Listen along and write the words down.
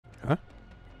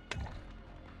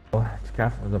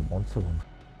kaufen wir den Panzerung.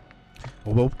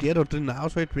 Aber ob der da drin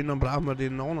aushält, wenn, dann brauchen wir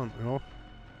den anderen. Ja.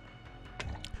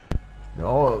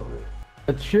 Ja,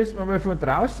 jetzt schießen wir mal von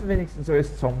draußen wenigstens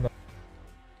alles zusammen.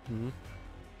 Mhm.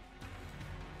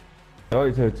 Ja,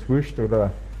 ist halt wurscht,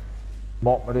 oder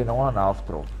machen wir den anderen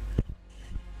Auftrag.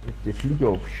 Mit den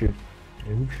Flieger abschießen.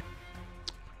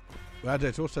 Warte,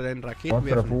 jetzt hast du deinen Ganz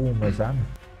Raketenwerfer. drauf, wo wir sind.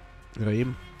 Ja,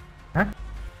 eben. Hä?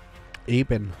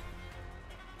 Eben.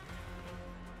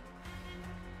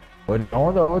 Und der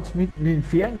andere hat es mit dem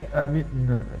Sniper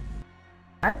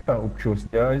abgeschossen.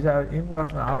 Der ist auch irgendwo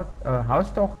auf ein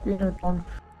Hausdach gewesen und dann.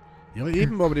 Ja,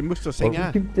 eben, aber den musst du sehen.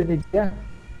 Warum kommt der nicht her?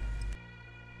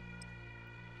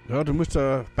 Ja, du musst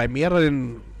da bei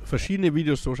mehreren verschiedene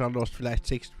Videos so schauen, dass du vielleicht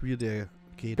siehst, wie der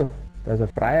geht. Da ist ein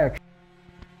Freier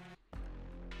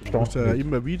Du musst ja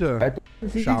immer wieder Weil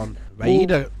schauen, weil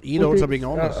jeder hat es ein wenig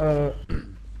anders.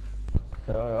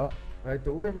 Ja. Weil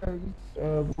da oben da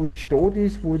ist, wo die Stadt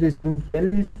ist, wo das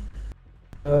Rundell ist,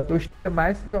 da steht der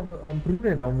meistens am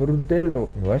Brunnen, am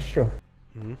Rundellhaken, weißt du schon.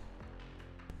 Mhm.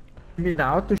 Mit dem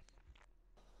Auto.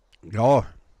 Ja,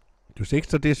 du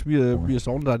siehst ja das, wie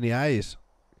Sonder näher ist.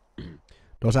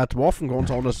 Da sind die Waffen ganz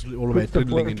anders alle drin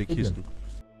liegen in den Kisten.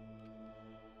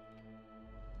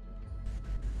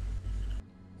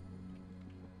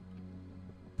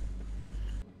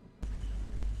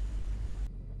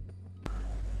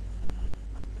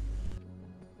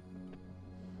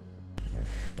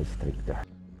 Das trägt er.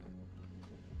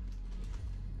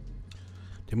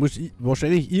 Der muss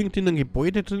wahrscheinlich irgendwie in einem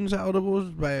Gebäude drin sein oder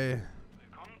was, weil.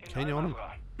 Keine Ahnung.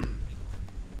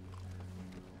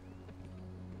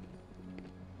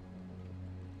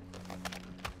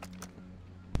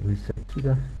 Wo ist er jetzt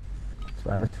wieder?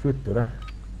 200 Foot, oder?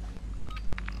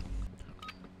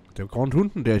 Der ganz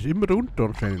unten, der ist immer runter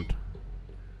anscheinend.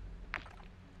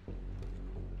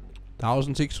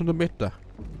 1600 Meter.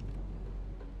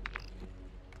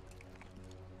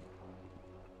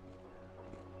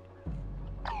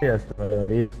 Erst mal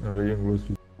reden oder irgendwas.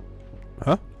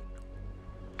 Hä?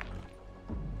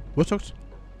 Was sagst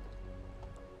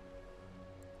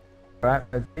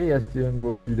du? Erst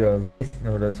irgendwo wieder Westen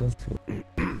oder sonst wo.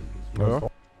 Ja.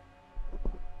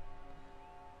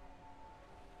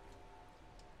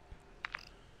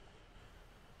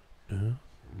 Ja.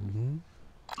 Mhm.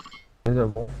 Das ist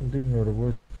ein Waffending oder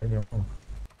was? Keine Ahnung.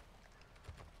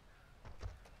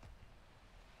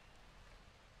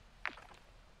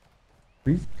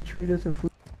 Wie ist das wieder so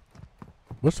gut?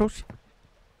 Was sagst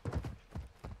du?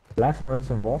 Lass mal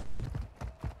so ein Waffen.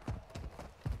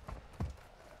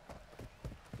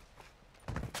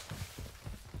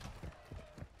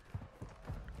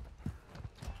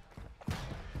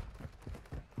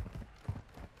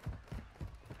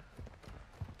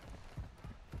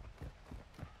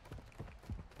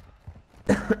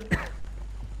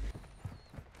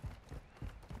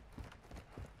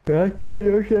 Ja,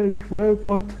 schnell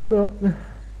Ultra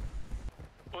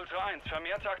 1,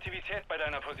 vermehrte Aktivität bei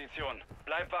deiner Position.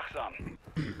 Bleib wachsam.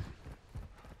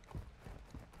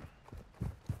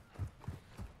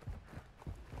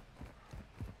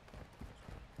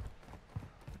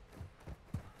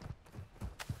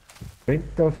 Wenn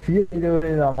da 4 Meter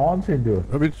in der Wahnsinn, du.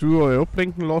 Ja, wenn du euch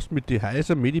ablenken lässt mit den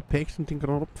Häusern, Medipacks und den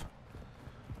Kropf.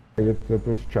 Ich hab da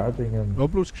bloß geschaut wegen. Ja,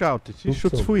 bloß geschaut, das ist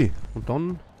schon zu viel. Und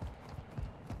dann.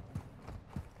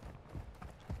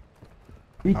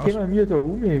 Wie können wir da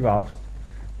überhaupt?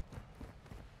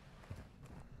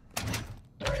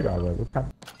 Schrauber, du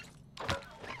kannst.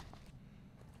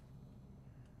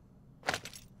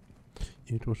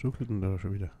 Irgendwas sucht denn da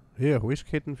schon wieder. Hier,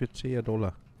 Halsketten für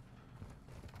 $10.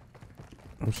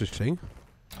 Hast du das gesehen?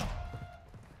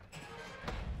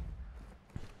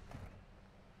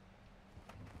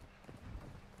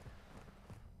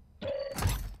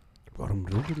 Warum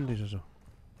ruckelt denn das so?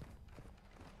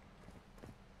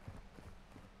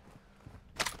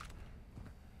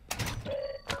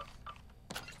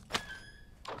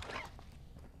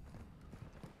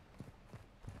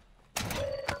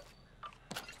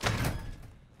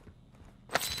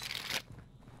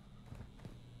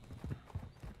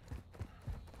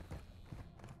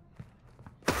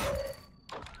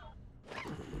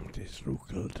 Das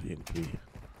ruckelt irgendwie.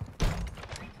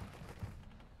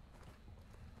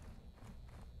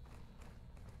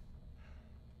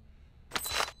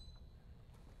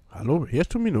 Hallo,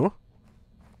 hörst du mich noch?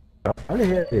 Ja, alle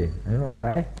Herde. Ja,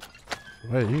 nein.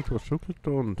 Weil irgendwas ruckelt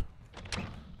da und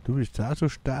du bist auch so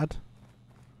stark.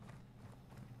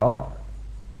 Ja.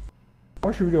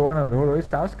 Da schon wieder einer, der hat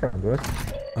alles ausgegangen, weißt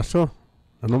du? Achso,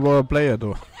 dann war ein Player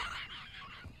da.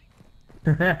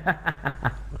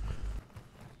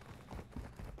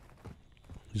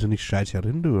 Ist ja nicht scheiß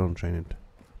herin, du anscheinend.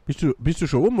 Bist du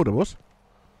schon oben oder was?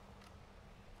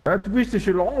 Ja, du bist ja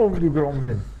schon lange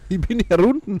umgekommen. Ich bin hier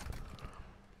unten.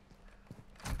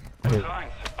 Ultra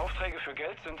 1. Aufträge für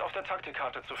Geld sind auf der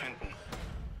Taktikkarte zu finden.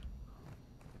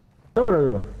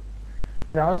 So,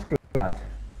 ja, ausgeladen.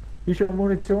 Ist schon ein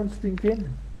Munitionsding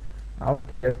drin?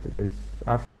 Aufgehärtet ist.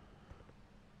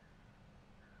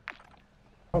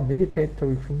 Oh, Medikament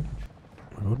habe ich gefunden.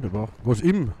 Wunderbar. Was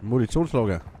im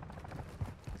Munitionslager?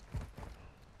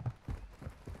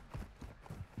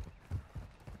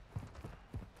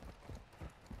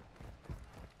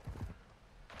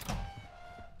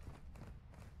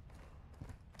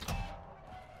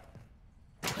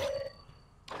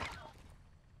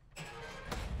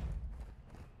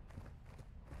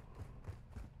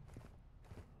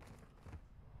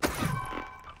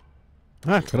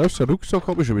 Ah, großer Rucksack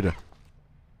habe ich schon wieder.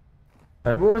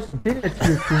 Wo hast du den jetzt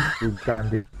gefunden,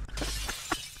 Gandhi?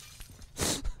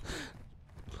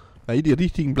 Weil ich den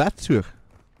richtigen Platz suche.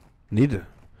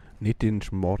 Nicht den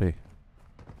Schmarre.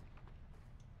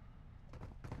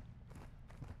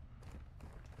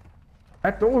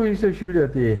 Ah, da ist er schon wieder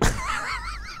die.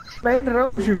 Mein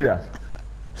Raumschüler.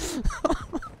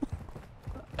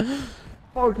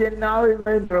 Oh, genau in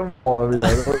meinem Raum.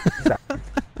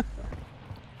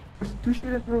 Was tust du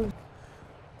denn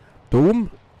los?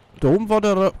 Da oben war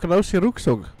der große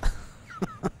Rucksack.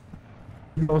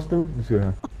 Was da unten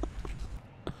suchen?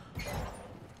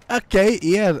 Okay,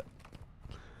 er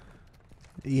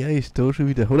ist da schon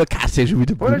wieder. Oder Kasse schon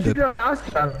wieder Oder schon plündert. wieder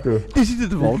ausgerannt, du. Das ist ja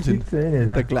der Wahnsinn. Das gibt's eh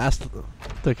nicht.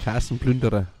 Der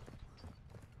Kassenplünderer.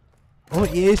 Oh,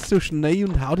 er ist so schnell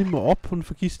und haut immer ab und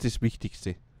vergisst das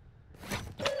Wichtigste.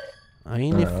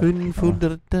 Eine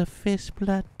 500er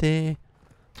Festplatte.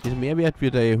 Das ist mehr wert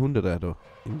wie der 100er da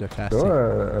in der Kasse.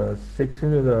 Ja,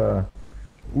 600er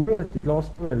Uhr, die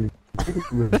Glasuhr.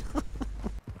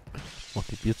 Mach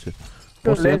die Bier zu. Ja,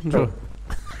 Was werden schon?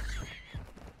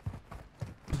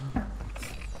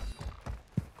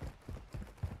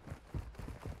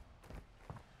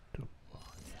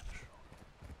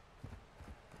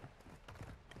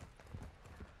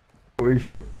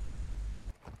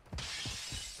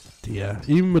 Der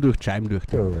immer durch die Scheiben durch.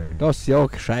 Das ja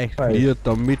gescheit wird,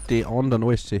 damit die anderen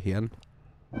alles zu hören.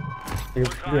 Ich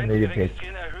Ultra hab wieder 1. nicht Wir gepackt.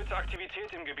 registrieren erhöhte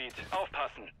Aktivität im Gebiet.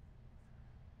 Aufpassen.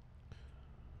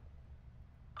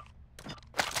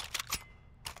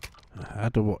 Aha,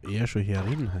 da war er schon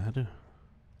herin. Du.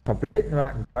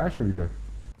 Tablettenwagen war schon wieder.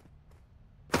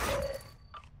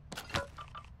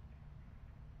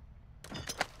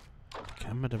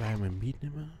 Kann man dabei mal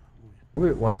mitnehmen?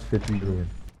 Ui, was für die Drogen.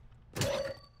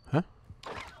 Hä?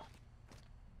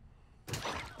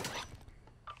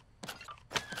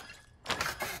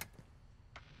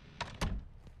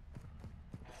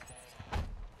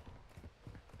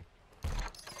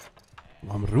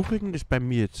 Warum ruckelt denn das bei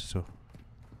mir jetzt so?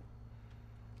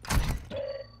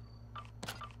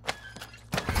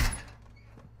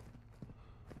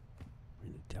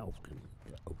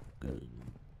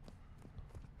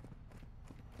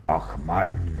 Ach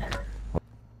Mann.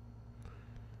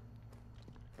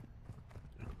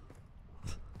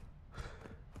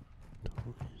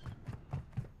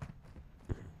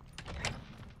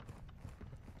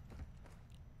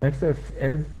 Nächster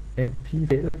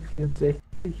MP64.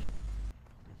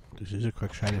 Das ist ja kein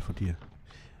Gescheiter von dir.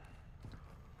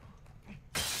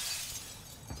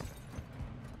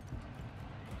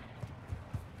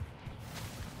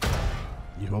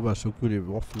 Ich habe auch so gute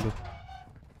Waffen da.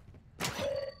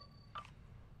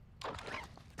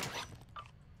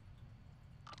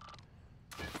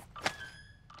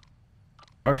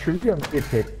 Ach, schon wieder am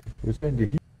iPad. Wo ist denn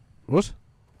die Was?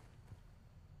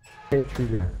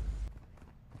 Spiele?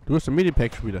 Du hast ein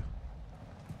Medipack schon wieder.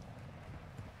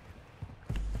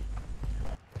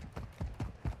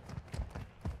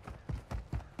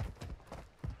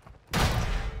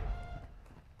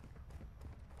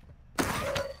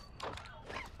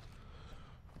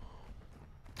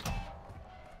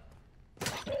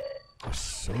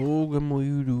 So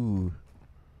gemein, du.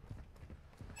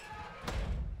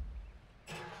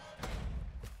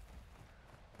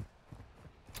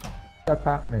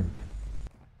 Apartment.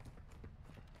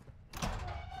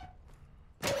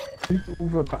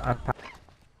 Südufer Apartment.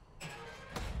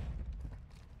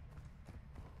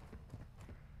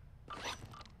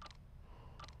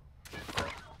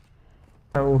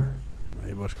 Oh.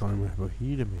 Ich weiß gar nicht mehr, wo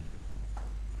hier damit.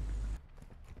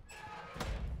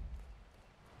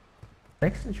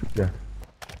 Nächsten Spieler.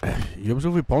 Ich habe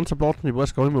so viele Panzerplatten, ich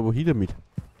weiß gar nicht mehr, wo hier damit.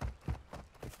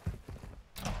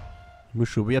 Ich muss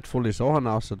schon wertvolle Sachen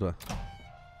raus da.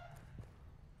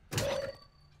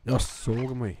 Ja, so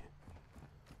gemein.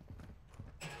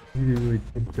 Wie die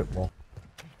Template machen.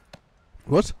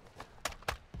 Was?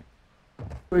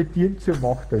 Bei dir zur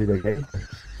Macht, Alter, gell?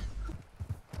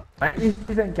 Eigentlich ist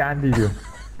das ein Garnvideo.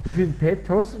 Für ein Pet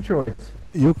hast du schon jetzt.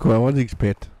 Ich hab kein einziges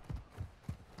Bett.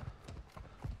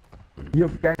 Ich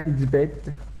hab gar nichts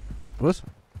Bett. Was?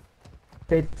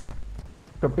 Bett.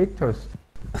 Kein Bett hast.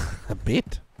 Ein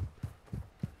Bett?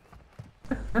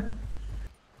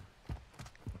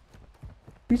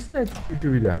 Bist nicht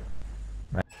schon wieder.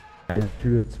 Nein,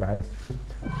 Tür 2.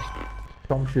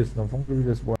 Zusammenschießen, dann fängt wieder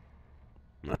das Wort.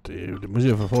 Na, da muss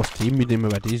ich ja fast 10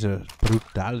 mitnehmen, weil das ist ja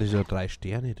brutal, das ist ja 3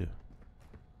 Sterne, du.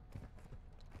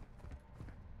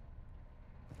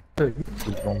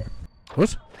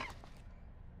 Was?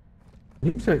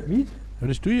 Nimm's halt mit. Ja,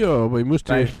 das tue ich ja, aber ich muss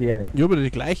 3 die. Sterne. Ich habe die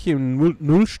gleiche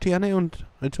 0 Sterne und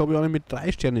jetzt habe ich auch mit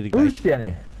 3 Sterne die 0 gleiche.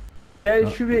 Sterne. Ja,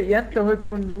 ist schon wieder Ernte halt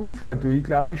von Luft. Du, ich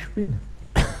glaube, ich bin.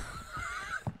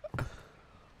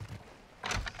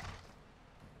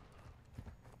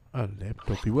 Ein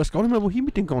Laptop. Ich weiß gar nicht mehr, wohin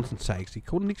mit dem ganzen Zeugs. Ich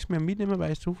kann nichts mehr mitnehmen,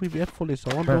 weil ich so viel wertvolle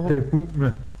Sachen da habe.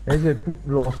 Er ist ein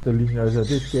Puppenlaster liegen, also das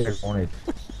geht ja gar nicht.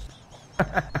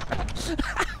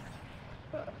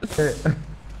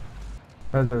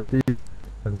 Also die.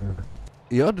 Also,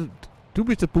 Ja, du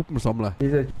bist der Puppensammler.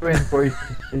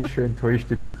 ist schön enttäuscht.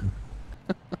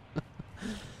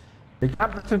 Ich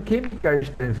hab noch zum Chemiker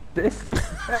gestellt. Das.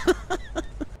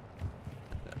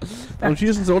 Dann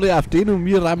schießen sie alle auf den und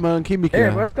wir rammen einen Chemiker.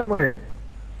 Ey, warte mal.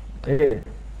 Ey,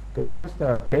 du hast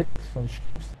da Pet von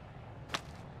Stips.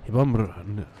 Ich war mal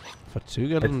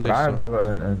verzögert und das so.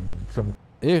 Zum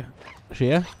Ey,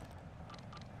 Scher.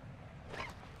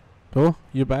 Da,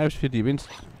 hier bleibst für die, wenn's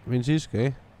ist,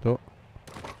 gell? Da.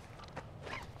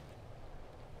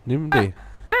 Nimm die.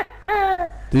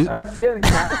 Das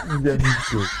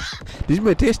ist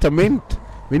mein Testament.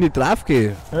 Wenn ich drauf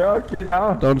gehe, Ja,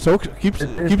 genau. dann gibst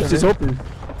das ab.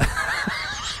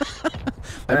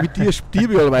 Weil mit dir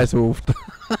stirb ich allweil so oft.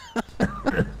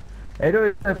 Ey, du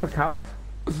ist ein Verkauf.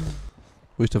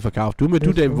 Wo ist der Verkauf? Tu mir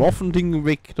dein Waffending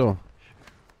weg da.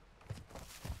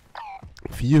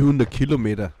 400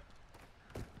 Kilometer.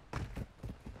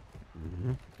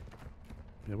 Mhm.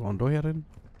 Wer war denn da herin?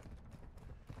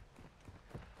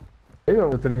 Ja,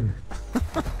 da drin.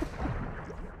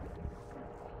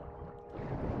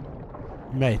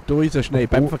 Nein, da ist er schnell.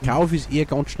 Beim Verkauf ist er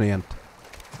ganz schnell.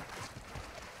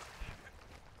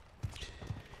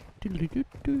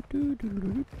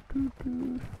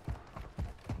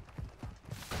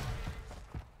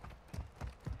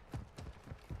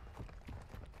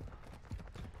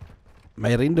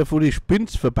 Mein Rinder vor die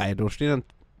Spins vorbei, da stehen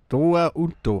da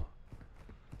und da.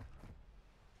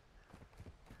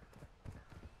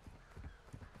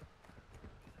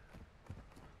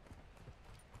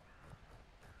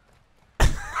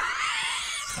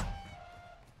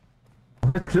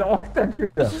 Klagt dann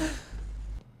wieder.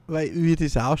 Weil wie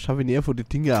das ausschaut, wenn er von den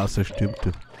Dingen aus stürmt.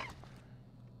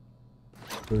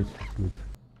 Gut, gut.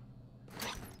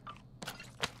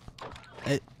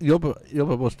 Ich hab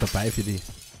was dabei für dich.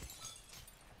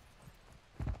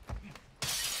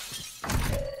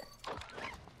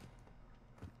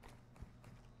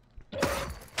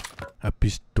 Ein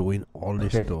Pistolen,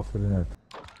 alles Okay, da. nicht.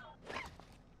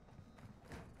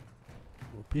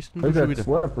 Wo bist denn du schon wieder?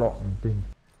 Zwei Platten Ding.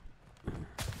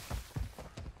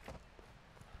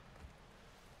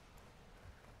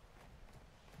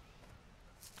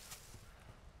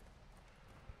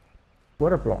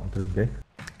 Vorderplatten drin, gell?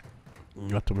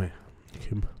 Warte mal.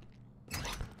 Komm.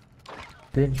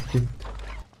 Den stimmt.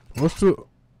 Hast du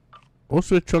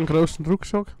jetzt schon einen großen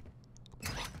Rucksack?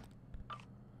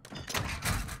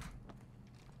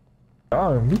 Ja,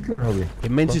 einen mittleren habe ich. Ich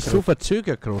meine, es ist so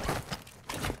verzögert gerade.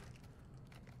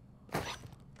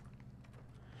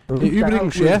 Da liegt Übrigens,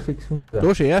 einer Scher. 600.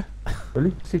 Da, Scher. Da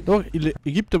liegt sich. Da, ich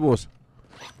geb dir was.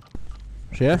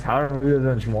 Scher. Jetzt hauen wir wieder so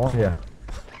einen Schmarrn her.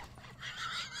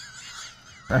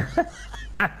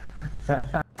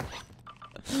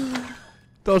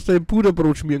 Dass du ein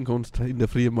Puderbrot schmieren kannst in der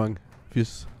Früh morgen. Für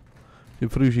die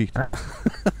Frühschicht.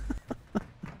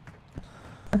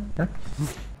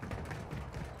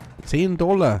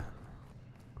 $10.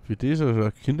 Für das, also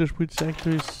ein Kinderspielzeug,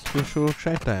 ist das schon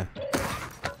gescheiter.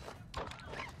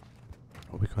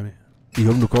 Hab ich keine. Ich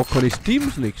hab noch gar keine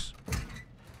Steams, nix.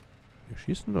 Wir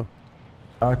schießen da.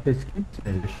 Ah, das gibt's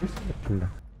nicht. Das schießt nicht wieder.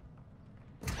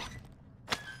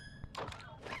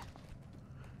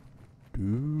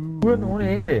 Uhren ohne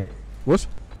Ende. Was?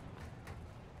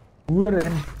 Uhren.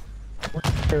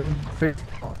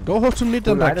 Da hast du nicht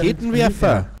einen Leider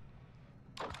Raketenwerfer.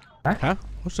 Hä? Ha?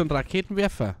 Hast du einen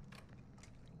Raketenwerfer?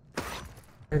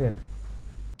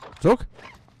 Sag.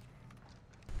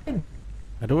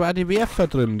 Ja, da war die Werfer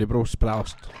drin, die du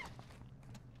brauchst.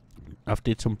 Auf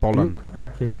die zum Ballern.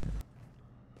 Okay.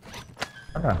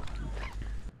 Ah.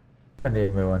 Dann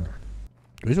nehmen wir einen.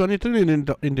 Das war nicht drin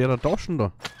in der Taschen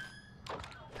da.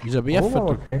 Dieser Werfer.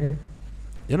 Oh, okay.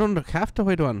 Ja, dann kauft er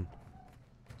halt einen.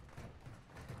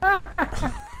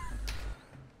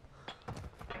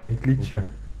 Ich glitsche.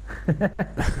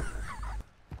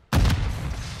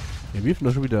 Wir wirfen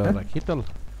da schon wieder Raketel.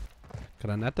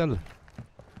 Granatel.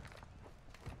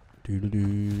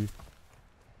 Düdelü.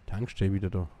 Tankstelle wieder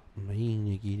da.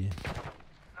 Meine Güte.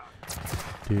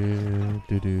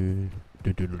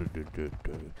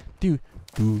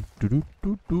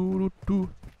 Du.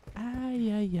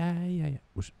 Ai.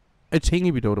 Jetzt hänge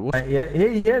ich wieder, oder was?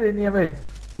 Hey, den nehmen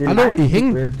wir. Hallo, ich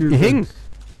häng.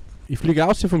 Ich fliege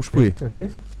aus vom Spiel.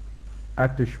 Ah,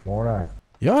 du Schmaler.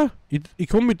 Ja, ich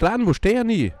komm mit dran, wo stehe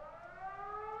ich?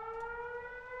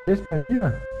 Das ist bei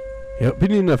dir. Ja,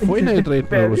 bin ich in der Fall reingetreten,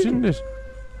 oder was ist denn das?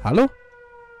 Hallo?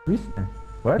 Wissen.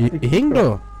 Was? Ich häng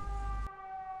da.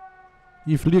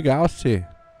 Ich fliege aus.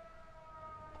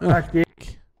 Okay.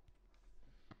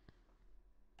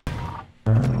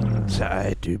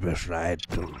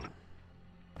 Zeitüberschreitung.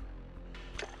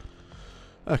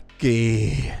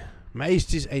 Okay.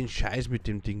 Meist ist ein Scheiß mit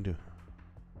dem Ding, du.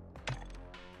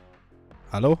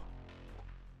 Hallo?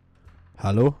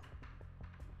 Hallo?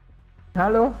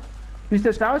 Hallo? Bist du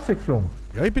jetzt rausgeflogen?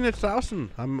 Ja, ich bin jetzt draußen.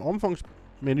 Am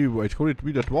Anfangsmenü. Jetzt kann ich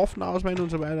wieder die Waffen auswählen und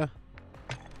so weiter.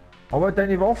 Aber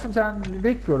deine Waffen sind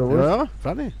weg, oder was? Ja,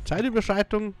 Fanny.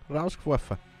 Zeitüberschreitung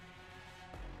rausgeworfen.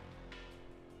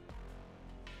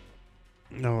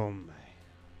 Oh mein.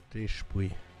 Das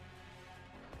Spiel.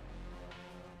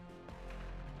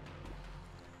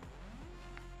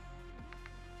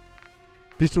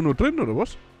 Bist du noch drin, oder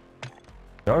was?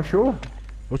 Ja, schon.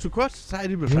 Hast du kurz Ich bin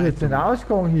Zeitüberschreitung? jetzt den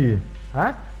Ausgang hier.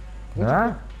 Hä? Ja.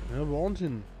 Ja,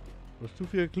 Wahnsinn. Was du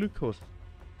für ein Glück hast.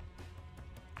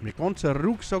 Mein ganzer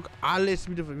Rucksack, alles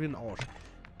wieder für den Arsch.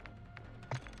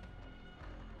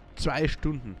 2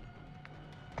 Stunden.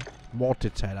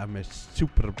 Wartezeit, einmal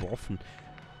super Waffen.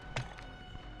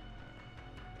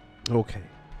 Okay.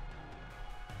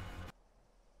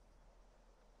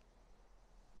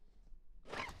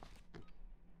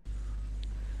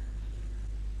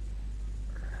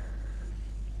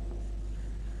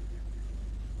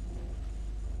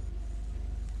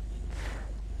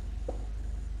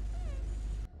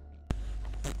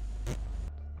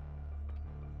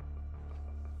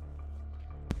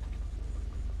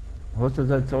 Hast du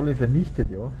das jetzt alle vernichtet,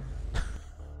 ja?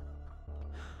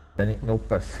 Deine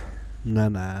Knoppers.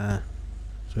 Nein.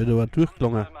 Soll aber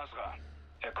durchgelangen.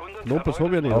 Knoppers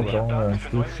habe ich ja nicht, aber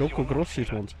Schoko groß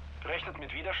ist uns. Rechnet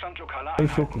mit Widerstand lokaler Das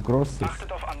ist schon Einheiten. groß.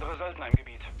 Achtet auf andere Söldner im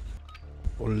Gebiet.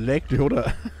 Oh, leck dich,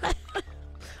 oder?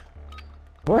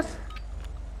 Was?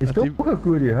 Ist Ja, doch auch eine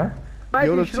gute, hä? Nein,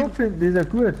 Ja, die das Schrotflinte, die ist ja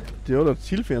gut. Die hat ein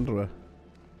Zielfernrohr.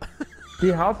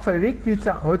 Die Hauptfall weg wird,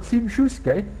 hat 7 Schuss,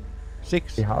 gell?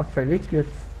 6. Die Hauptfall weg wird.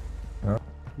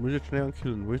 Muss jetzt schnell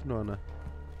ankillen. Wo ist noch einer?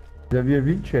 Ja, wie ein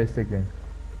Winchester gehen.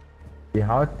 Die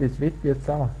haut das weg wird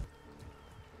sauer.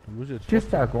 Da muss ich jetzt. Tschüss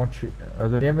da ganz schön.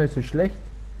 Also nicht mehr so schlecht.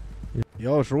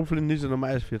 Ja, Schrotflinten ist ja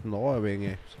normal für den Auer ein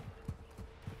wenig.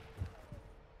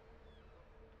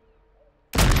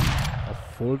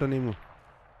 Auf voll daneben.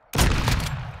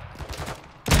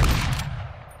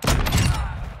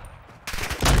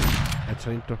 Jetzt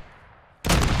rennt er.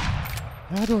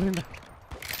 Ja, da rennt er.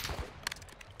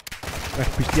 Ach,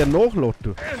 bist du ja nachlaut,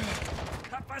 du.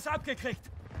 Hab was abgekriegt.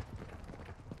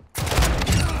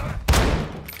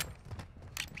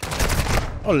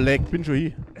 Oh, leck, bin schon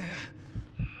hier.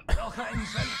 Noch einen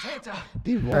Sanitäter.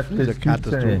 Die Das Waffe ist eine gibt's ja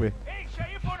Katastrophe. nicht. Ich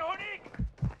Sheriff von Honig.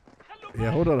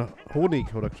 Ja, hat er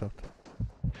Honig, hat er gesagt.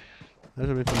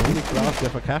 Also mit dem Honig drauf, der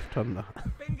verkauft hat.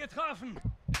 Bin getroffen.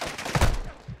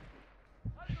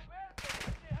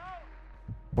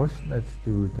 Was denn jetzt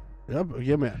du? Ja,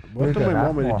 geh mal. Warte mal,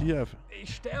 machen wir die Tier auf.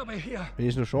 Ich sterbe hier. Wenn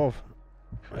ich es noch schaffe.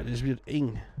 Weil das wird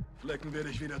eng. Flecken wir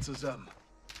dich wieder zusammen.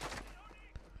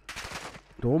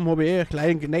 Da oben habe ich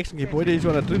gleich im nächsten Gebäude ist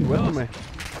einer drin. Warte mal.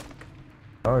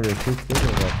 Ja, der schießt eh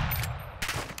noch was.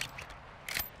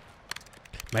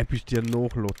 Mein bist du ja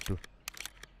nachlaut, du.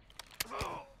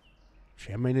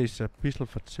 Schau, meine ist ein bisschen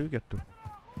verzögert, du.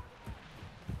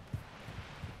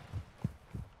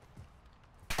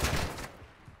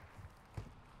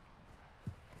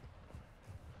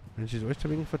 Wenn es ist alles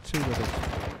ein wenig verzögert ist.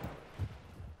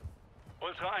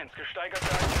 Ultra 1, gesteigerte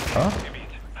Aktivität im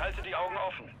Gebiet. Halte die Augen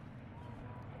offen.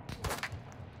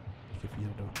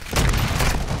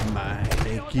 Meine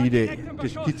Güte,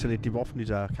 das gibt's ja nicht, die Waffen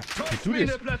dieser Kacke. Wie du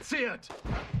das? platziert!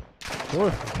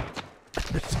 So.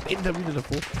 Jetzt rennt er wieder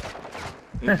davor.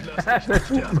 Ich lass dich nicht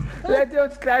sterben. Der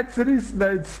hat uns gleich zerrissen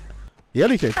jetzt.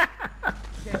 Ehrlich jetzt?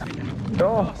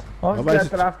 Ja, haben Aber sie es-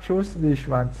 drauf geschossen, die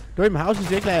Schwanz. Da im Haus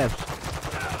ist eh gleich.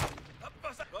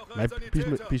 Brauche Nein, einen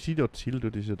Sanitäter. bis ich da ziel,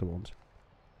 das ist ja der Wahnsinn.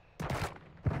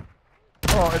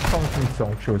 Oh, jetzt haben sie mich so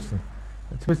angeschossen.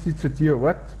 Jetzt muss ich zu dir,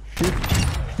 wart,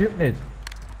 stirb nicht.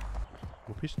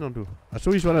 Wo bist denn du?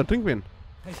 Achso, ist noch einer drin gewesen.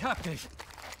 Ich hab dich.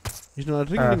 Ist noch einer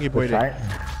drin im Gebäude. Seiten.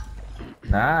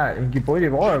 Nein, im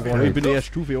Gebäude war er gar Ja, ich nicht. bin erst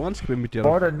Stufe 1 gewesen mit dir.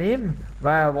 War daneben,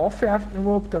 weil er eine Waffe auf den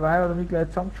Nummer dabei hat er mich gleich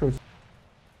zusammengeschossen.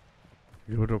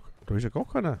 Ja, da ist ja gar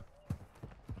keiner.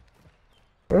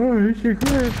 Oh, ist ja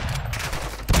gut.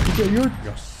 Ist ja gut.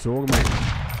 Ja, sag mal.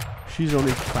 Schieß auch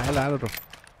nicht Pfeil auch noch da.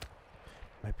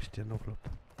 Nein, bist du ja noch laut.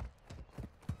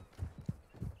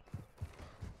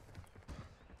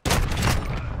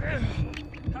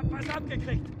 Hab was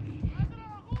abgekriegt.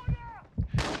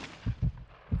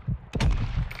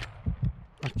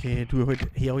 Okay, du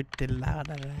hier heute den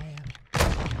Laderei.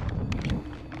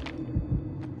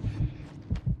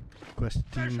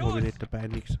 Kostüm habe ich nicht dabei,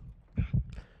 nix.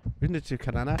 Will nicht die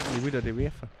Granaten, ich will da die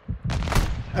werfen.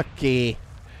 Okay.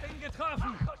 Bin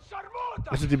getroffen.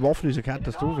 Also die Waffen ist eine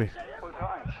Katastrophe.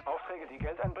 Ultra 1. Aufträge, die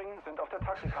Geld einbringen, sind auf der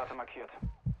Taxikarte markiert.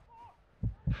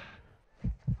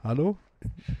 Hallo?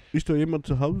 Ist da jemand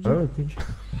zu Hause? Oh, Kind.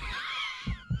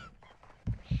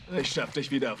 Ich schaff dich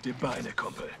wieder auf die Beine,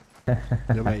 Kumpel.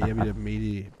 Ja, weil er wieder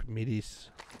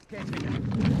Medis.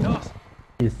 Los.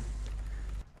 Ist.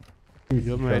 Ist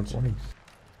Ja, ja, mal jetzt. auch nichts.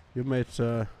 Ich hab mir jetzt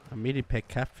ein Medipack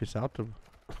gekauft fürs Auto.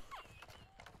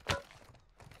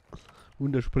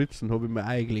 Und der Spritzen habe ich mir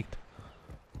eingelegt.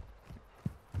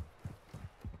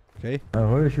 Okay, Dann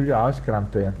hol ich schon wieder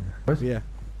ausgerammt da hinten. Was? wer?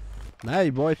 Nein,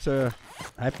 ich war jetzt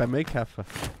heute beim Einkaufen.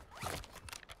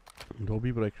 Und hab ich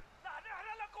übrig.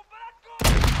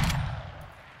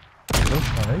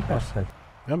 Das kann ich was halt.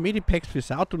 Ja, Medipacks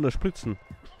fürs Auto und der Spritzen.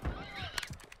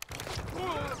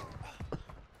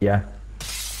 Ja.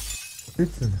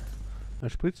 Sitzen. Ein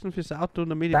Spritzen fürs Auto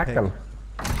und ein Medipack. Dackel.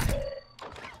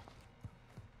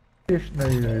 Hier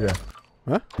schnell wieder.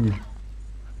 Hä? Hier.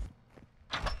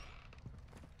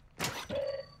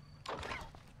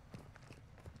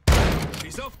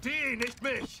 Schieß auf die, nicht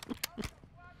mich!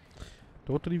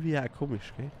 Da trieb ich auch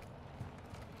komisch, gell?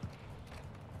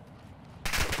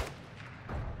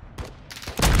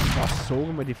 Was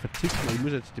sagen wir, die verzichten? Ich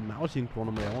muss jetzt die Maus irgendwo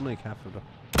nochmal kaufen, oder?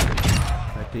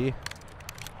 Bei die.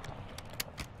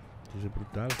 Die ist ja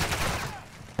brutal.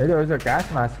 Hey, da ist eine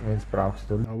Gasmaske, wenn du es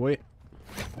brauchst, oder? Jawohl.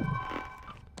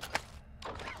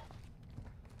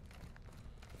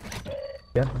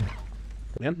 Ernten.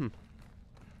 Ernten.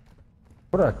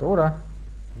 Oder? Da, oder?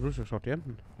 Du hast ja gesagt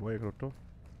ernten. War ja gerade da.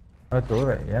 Ah, da,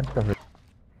 oder? Ernten.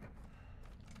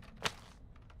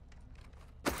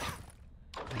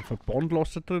 Ein Verband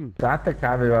lässt er drin.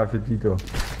 Datenkabel war für die da.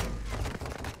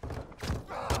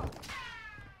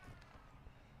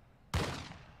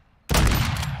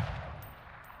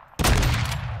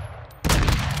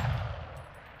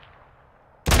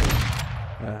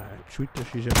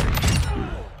 Schulterschießer.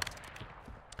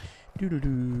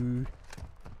 Du.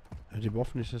 Ja, die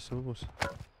Waffen ist ja sowas.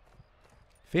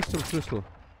 Festungsschlüssel.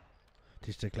 Das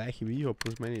ist der gleiche wie ich hab,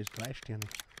 bloß meine ist 3 Sterne.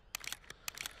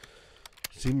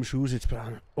 7 Schuhe jetzt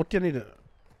brauchen. Hat der nicht.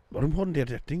 Warum hat denn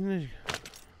der Ding nicht?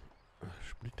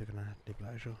 Splittergranaten, die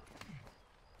bleiben schon.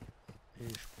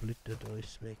 Ich splittert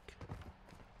alles weg.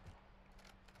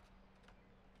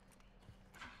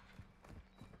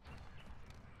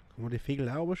 Kann man die Vögel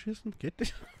auch überschießen? Geht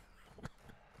das?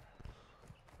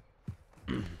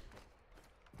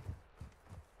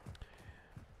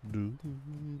 Du.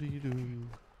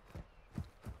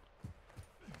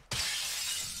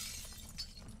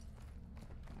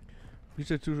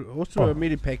 Hast du ein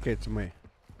Medipack jetzt mal?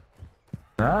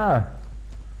 Ah,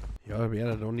 Ja,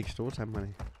 wäre da nichts da sein, meine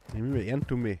ich. Nehmen wir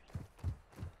Erntumme.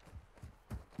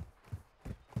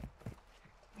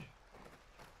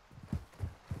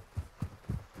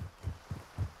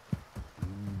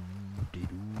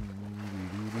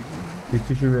 bist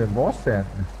du schon wieder im Wasser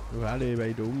ernten? Du alle,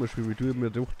 weil ich da rumschwimme, du mir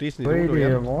doch das nicht Ui, die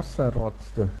runter.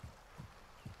 Wasserrotz da.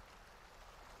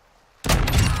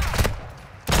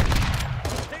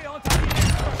 Stehe unter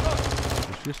die.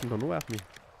 Was schießt denn da noch auf mich?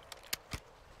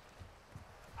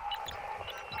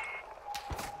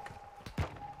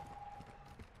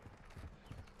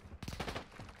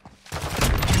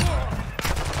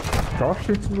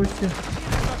 Scharfschützenmuster.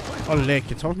 Oh leck,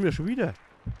 jetzt haben wir schon wieder.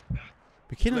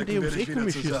 Wir können die Lecken wir ums dich Eck wieder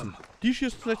schießen. zusammen. Die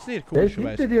schießen jetzt nicht, Der ist hinter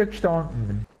komischerweise. dir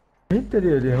gestanden. Hinter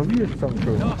dir, den hab ich jetzt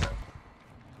zusammengeschossen. Los.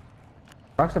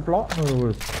 Brauchst du einen Platten oder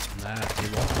was? Nein,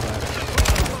 die Waffen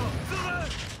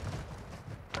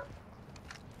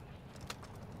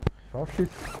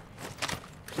Scharfschütze.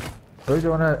 Da ist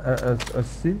einer ein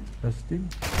Ding.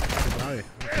 Vorbei.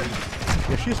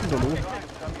 Wir schießen da los.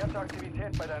 Vermehrte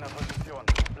Aktivität bei deiner Position.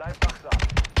 Bleib wachsam.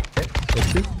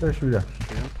 Was ist da schon wieder?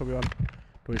 Ja, probier an.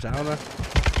 Da ist auch einer.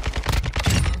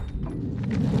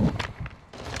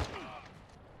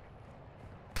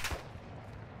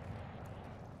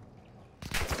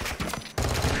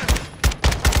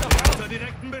 Unter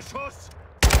direkten Beschuss.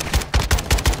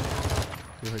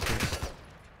 So halt jetzt.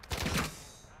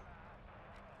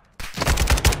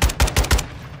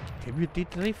 Er wird die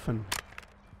treffen.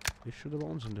 Das ist schon der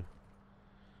Wahnsinn, du.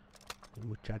 Die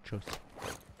Muchachos.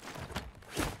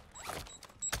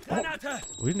 Granate!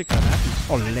 Wo ist denn die Granaten?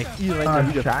 Oh, leck, ich renn ja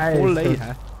wieder Scheiße. voll rein,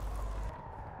 hä?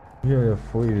 Ja,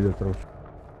 voll wieder drauf.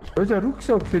 Da ist ein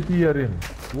Rucksack für dich drin.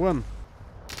 Warm.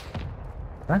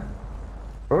 Hä?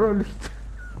 Oder Licht?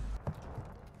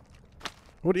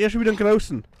 Und er schon wieder einen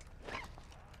großen.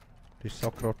 Das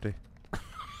Sackrotte.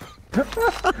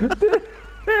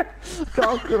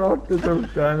 Saugrotte doch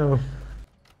da noch.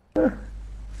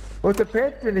 Was der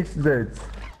Pet wenigstens jetzt?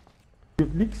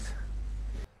 Gibt nix.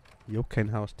 Ich hab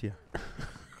kein Haustier.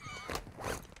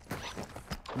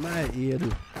 Nein, eher du.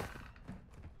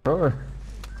 Da.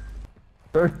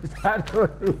 Da ist auch noch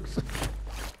ein Rucksack.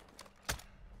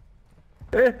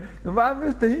 Hey, normal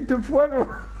müsst ihr hinten und vorne.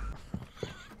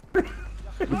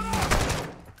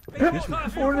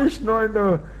 Ohne Schnallen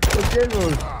da. Was geht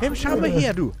los? Hey, schau mal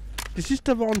her, du. Das ist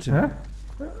der Wahnsinn. Hä?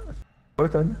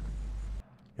 Was dann?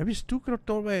 Ja, bist du gerade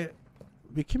da, weil...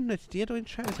 Wie kommt denn jetzt der da in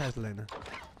Scheißhäusl rein?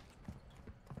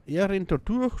 Er rennt da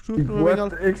durch, sucht Ich noch ein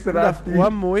warte wenig extra und auf auf dich.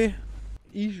 einmal...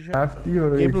 Ich Auf die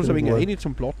oder geh bloß ein wenig extra rein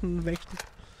zum Platten wechseln.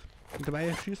 Und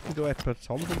dabei schießt mich da etwa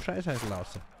zusammen vom Scheißhäusl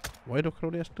raus. War ich doch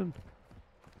gerade erst drin.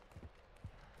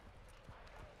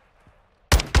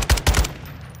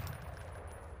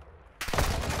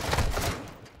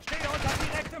 Stehe unter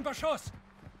direktem Beschuss!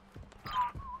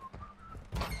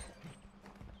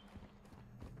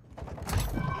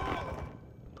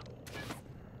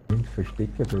 Wind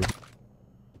verstecken drin.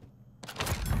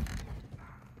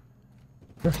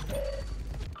 Das ist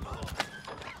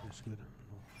gut.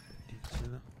 Die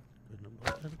Zelle.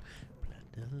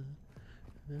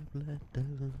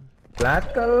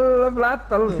 Blätter.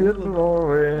 Blattel,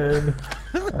 Viertelwochen.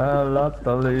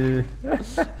 Latterli.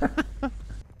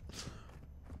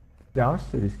 Ja,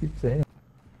 hast du, das gibt's eh.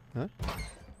 Hä?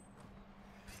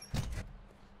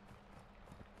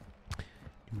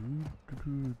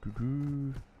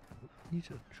 Ist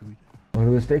er schon wieder? Aber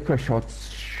du hast eh keinen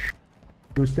Schatz.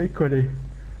 Du hast eh keine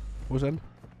Wo ist er?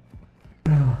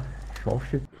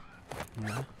 Scharfschütze.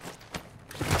 Ja.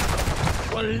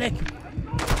 Oh, leck!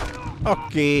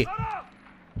 Okay!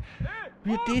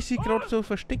 Wie die sich gerade so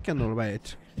verstecken, oder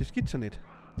weit? Das gibt's ja nicht.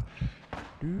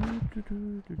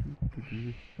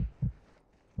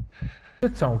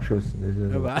 Jetzt zusammengeschossen. Das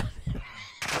ist Ja, was?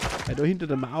 Weil da hinter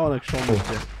der Mauer noch geschossen ist.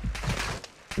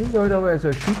 Ich bin halt aber so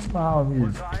ein Schutzmauer mit.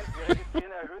 Ultra 1, wir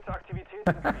registrieren erhöhte Aktivität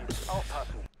im Gebiet.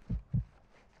 Aufpassen.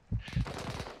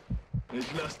 Ich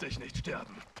lass dich nicht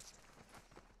sterben.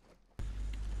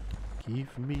 Give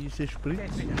me the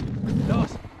Spritz.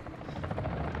 Los!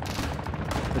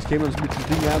 Das gehen wir uns mit dem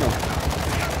Ding auch noch.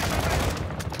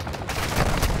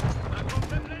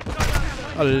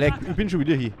 Oh, leck, ich bin schon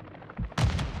wieder hier.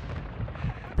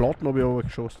 Platten habe ich aber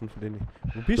geschossen von denen.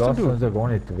 Wo bist Lass denn du? uns ja gar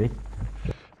nicht weg.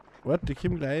 Warte, ich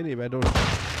komm gleich rein, weil da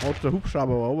hat der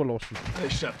Hubschrauber aber runterlassen.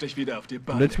 Ich schaff dich wieder auf die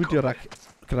Beine. Und jetzt will ich Kumpel.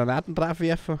 Granaten drauf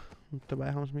werfen. Und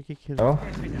dabei haben sie mich gekillt. Ja,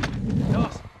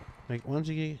 Los! Meine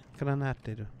einzige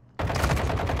Granate, du.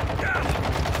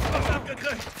 Was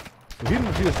abgekriegt? Da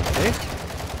hinten schießt es, echt?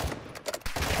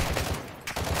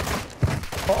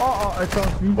 jetzt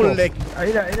haben sie Oh, leck!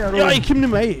 Einer Ja, rum. ich komm nicht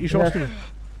mehr rein, ich schaff's nicht mehr.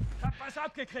 Ich hab was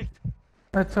abgekriegt!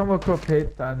 Jetzt haben wir kein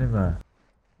Pet auch nicht mehr.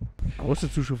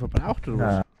 Hast du schon verbraucht oder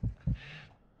was? Nein.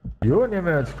 Ja, nehmen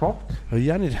wir jetzt gehabt.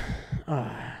 Ja, nicht. Ah.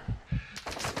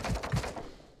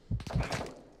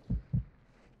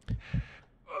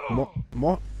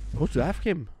 Hast du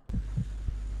aufgegeben?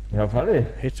 Ja, auf alle.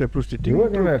 Hättest du ja bloß die Ja, Dinge.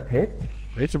 nehmen wir ein Pet.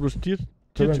 Hättest du bloß Tier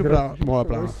Dann zu grad- blau.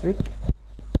 alles weg.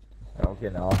 Ja,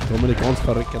 genau. Da haben wir nicht ganz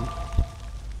verrecken.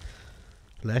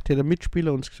 Vielleicht hätte der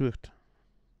Mitspieler uns gesucht.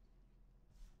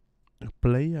 Ein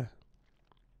Player.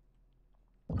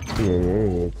 Ja,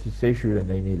 jetzt ist eh schon wieder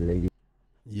eine Lady.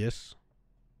 Yes.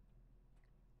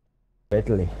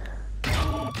 Battle.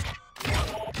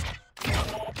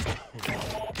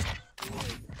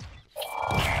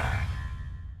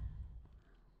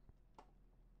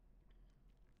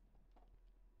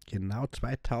 Genau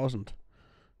 2000.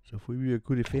 So viel wie eine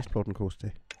gute Festplatten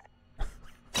kostet.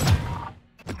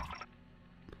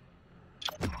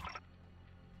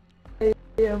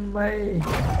 Ja, mei.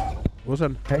 Wo ist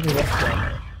denn? Keine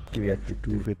Waffe gewertet.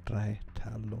 Stufe 3,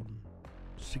 Talon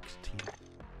 16.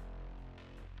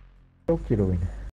 Okay, Robin.